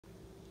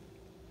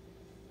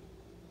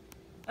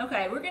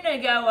Okay, we're going to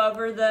go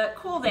over the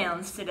cool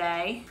downs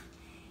today.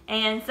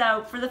 And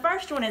so for the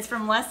first one, it's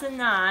from lesson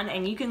 9,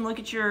 and you can look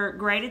at your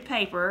graded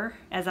paper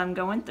as I'm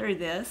going through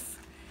this.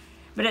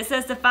 But it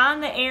says to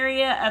find the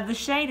area of the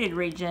shaded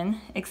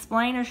region,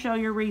 explain or show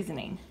your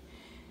reasoning.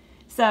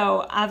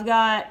 So I've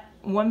got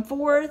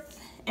 1/4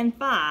 and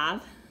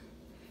 5.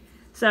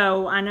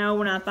 So I know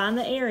when I find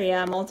the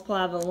area, I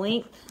multiply the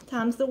length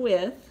times the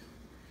width,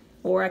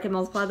 or I can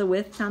multiply the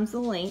width times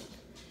the length.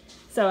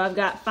 So I've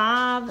got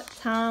 5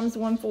 times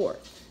 1/4.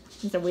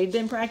 And so we've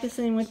been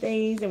practicing with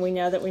these, and we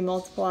know that we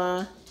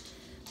multiply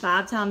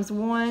 5 times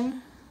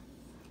 1,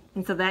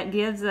 and so that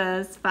gives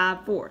us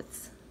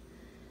 5/4,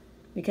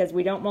 because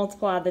we don't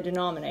multiply the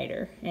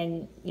denominator.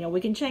 And you know, we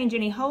can change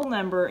any whole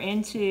number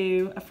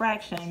into a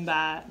fraction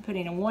by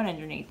putting a 1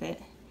 underneath it,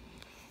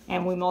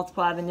 and we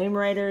multiply the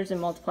numerators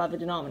and multiply the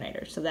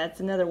denominators. So that's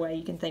another way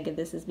you can think of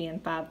this as being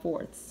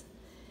 5/4.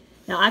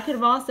 Now I could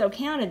have also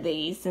counted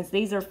these. Since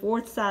these are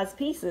 4th size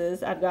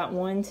pieces, I've got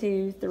 1,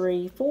 2,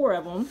 3, 4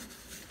 of them.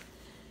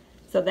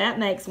 So that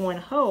makes 1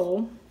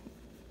 whole,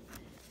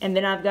 and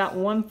then I've got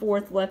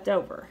 1/4 left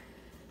over.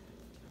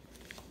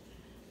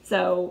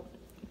 So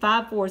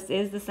 5/4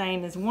 is the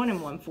same as 1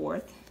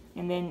 1/4.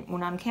 And then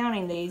when I'm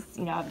counting these,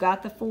 you know, I've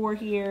got the 4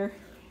 here,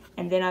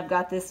 and then I've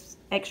got this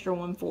extra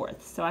 1/4.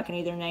 So I can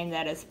either name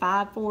that as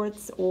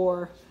 5/4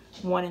 or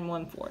 1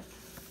 1/4.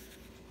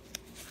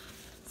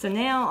 So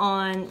now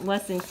on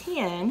lesson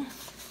 10,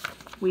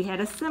 we had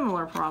a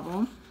similar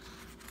problem.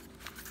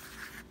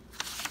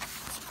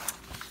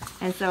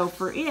 And so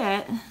for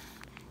it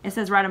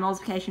says write a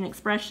multiplication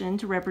expression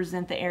to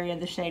represent the area of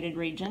the shaded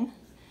region.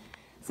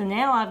 So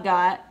now I've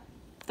got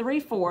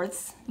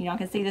 3/4. You know, I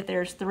can see that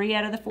there's 3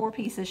 out of the 4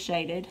 pieces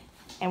shaded,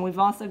 and we've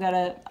also got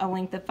a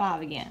length of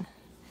 5 again.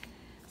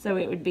 So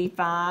it would be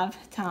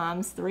 5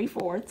 times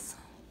 3/4.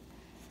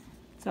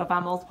 So if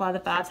I multiply the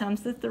 5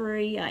 times the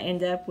 3, I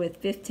end up with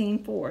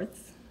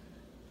 15/4.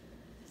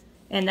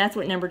 And that's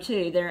what number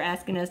 2, they're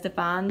asking us to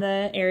find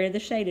the area of the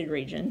shaded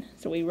region.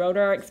 So we wrote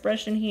our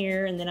expression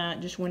here, and then I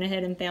just went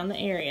ahead and found the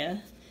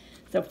area.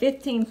 So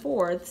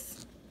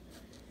 15/4,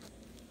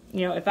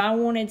 you know, if I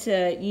wanted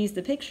to use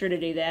the picture to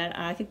do that,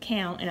 I could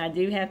count, and I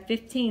do have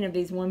 15 of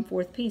these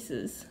 1/4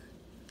 pieces.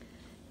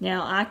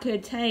 Now I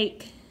could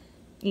take,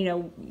 you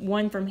know,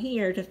 one from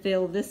here to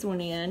fill this one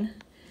in.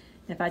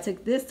 If I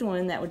took this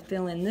one, that would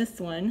fill in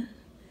this one,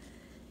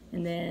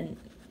 and then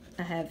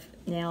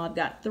now I've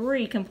got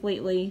 3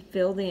 completely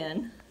filled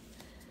in,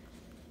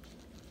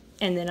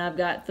 and then I've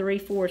got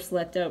 3/4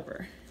 left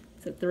over.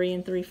 So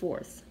 3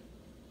 3/4.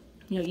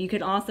 You know, you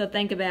could also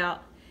think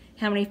about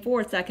how many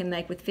fourths I can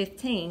make with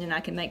 15, and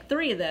I can make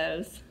 3 of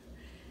those,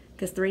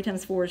 because 3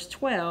 times 4 is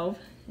 12,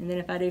 and then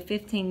if I do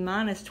 15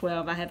 minus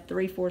 12, I have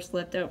 3/4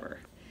 left over.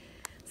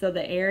 So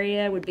the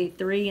area would be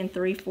 3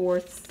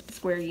 3/4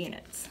 square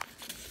units.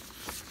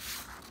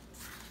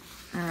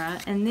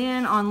 Alright, and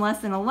then on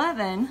lesson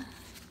 11,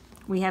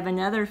 we have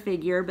another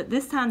figure, but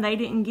this time they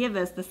didn't give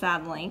us the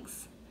side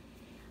lengths.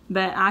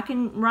 But I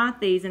can write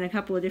these in a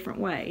couple of different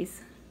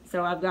ways.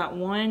 So I've got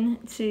 1,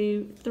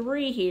 2,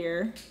 3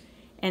 here,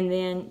 and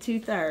then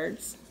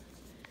 2/3.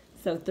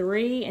 So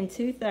 3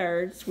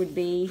 2/3 would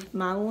be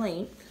my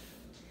length.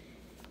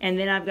 And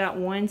then I've got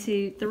 1,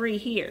 2, 3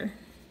 here.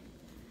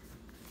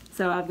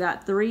 So I've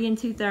got 3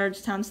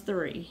 2/3 times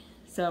 3.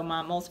 So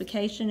my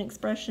multiplication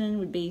expression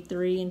would be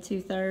 3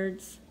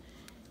 2/3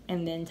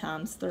 and then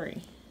times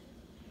 3.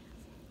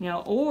 You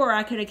know, or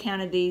I could have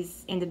counted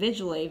these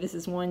individually. This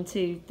is 1,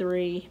 2,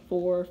 3,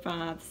 4,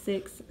 5,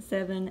 6,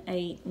 7,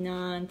 8,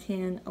 9,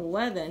 10,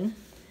 11.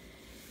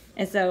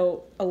 And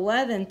so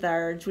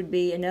 11/3 would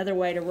be another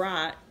way to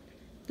write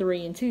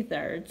 3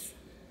 2/3.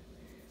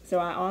 So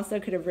I also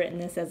could have written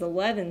this as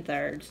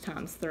 11/3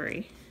 times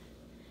 3.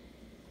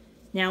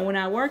 Now when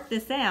I work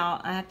this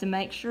out, I have to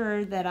make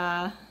sure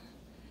that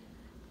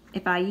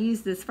if I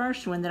use this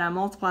first one, that I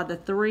multiply the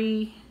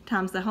 3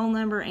 times the whole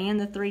number and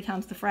the 3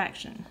 times the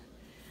fraction.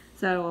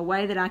 So a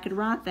way that I could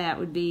write that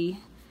would be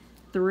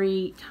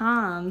 3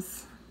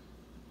 times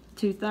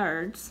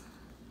 2/3,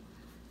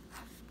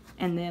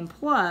 and then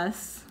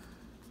plus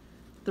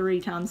 3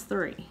 times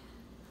 3.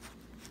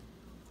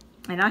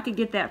 And I could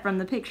get that from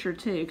the picture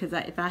too, because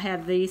if I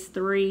have these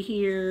 3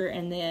 here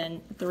and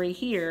then 3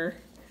 here,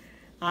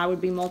 I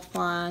would be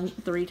multiplying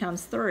 3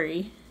 times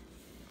 3.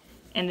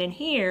 And then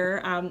here,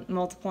 I'm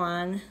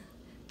multiplying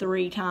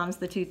 3 times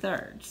the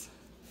 2/3.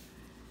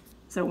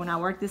 So when I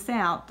work this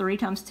out, 3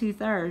 times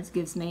 2/3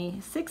 gives me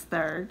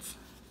 6/3,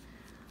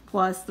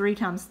 plus 3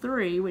 times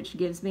 3, which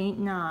gives me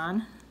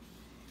 9.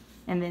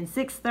 And then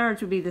 6/3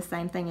 would be the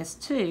same thing as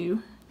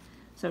 2.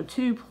 So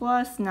 2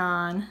 plus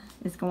 9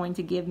 is going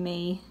to give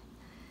me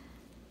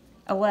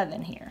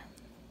 11 here.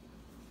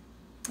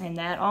 And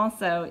that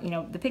also, you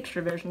know, the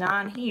picture, there's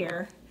 9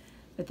 here,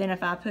 but then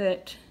if I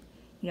put,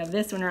 you know,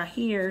 this one right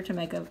here to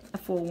make a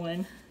full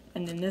one,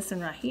 and then this one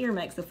right here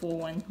makes a full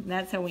one,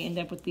 that's how we end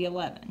up with the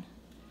 11.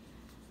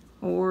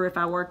 Or if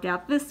I worked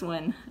out this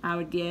one, I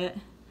would get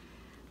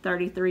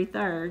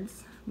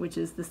 33/3, which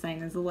is the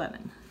same as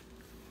 11.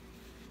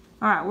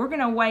 All right, we're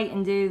gonna wait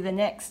and do the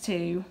next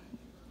two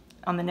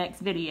on the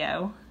next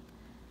video.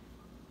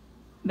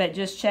 But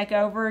just check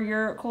over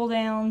your cool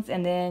downs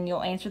and then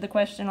you'll answer the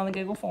question on the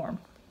Google form.